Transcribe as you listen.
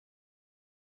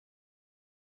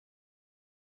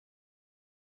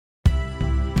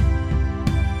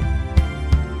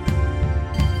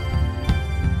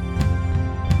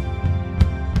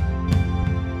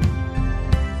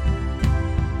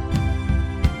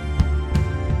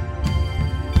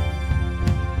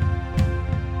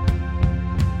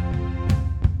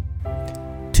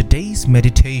Today's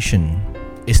meditation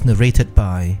is narrated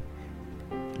by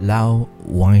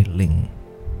Ling.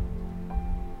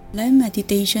 Land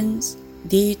Meditations,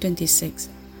 Day 26.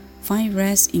 Find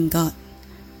rest in God.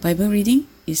 Bible reading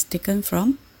is taken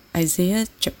from Isaiah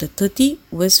chapter 30,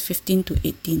 verse 15 to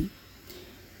 18.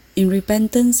 In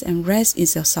repentance and rest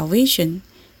is your salvation,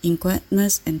 in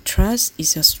gladness and trust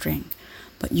is your strength,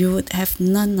 but you would have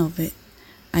none of it.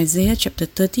 Isaiah chapter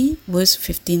 30, verse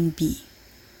 15b.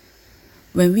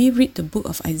 When we read the book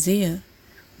of Isaiah,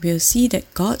 we'll see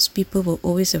that God's people were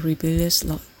always a rebellious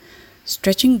lot,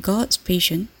 stretching God's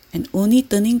patience and only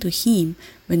turning to Him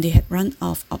when they had run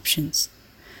out of options.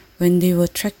 When they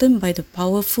were threatened by the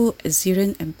powerful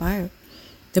Assyrian Empire,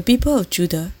 the people of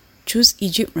Judah chose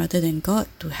Egypt rather than God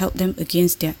to help them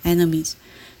against their enemies.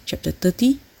 Chapter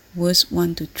 30, verse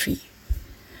 1 to 3.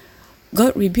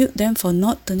 God rebuked them for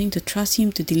not turning to trust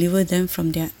Him to deliver them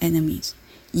from their enemies.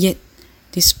 Yet,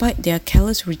 despite their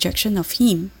careless rejection of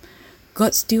Him,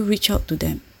 God still reached out to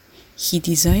them. He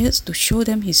desires to show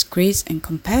them His grace and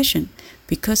compassion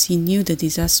because He knew the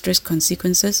disastrous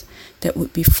consequences that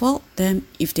would befall them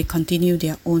if they continue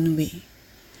their own way.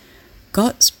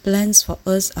 God's plans for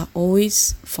us are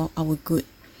always for our good,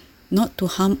 not to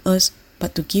harm us,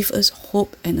 but to give us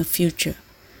hope and a future.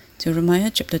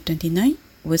 Jeremiah chapter 29,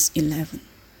 verse 11.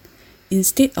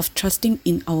 Instead of trusting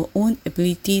in our own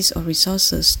abilities or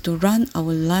resources to run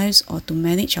our lives or to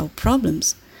manage our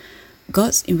problems,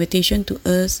 God's invitation to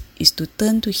us is to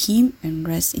turn to Him and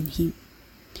rest in Him.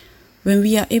 When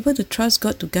we are able to trust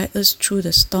God to guide us through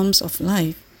the storms of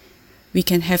life, we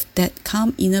can have that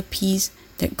calm inner peace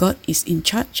that God is in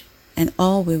charge and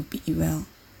all will be well.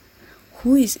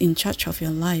 Who is in charge of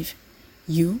your life,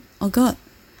 you or God?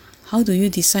 How do you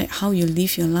decide how you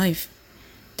live your life?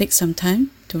 Take some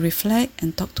time to reflect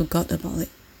and talk to God about it.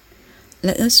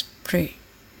 Let us pray.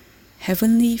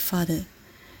 Heavenly Father,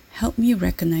 help me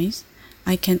recognize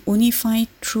I can only find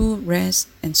true rest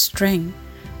and strength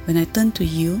when I turn to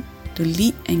You to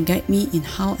lead and guide me in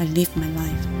how I live my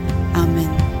life.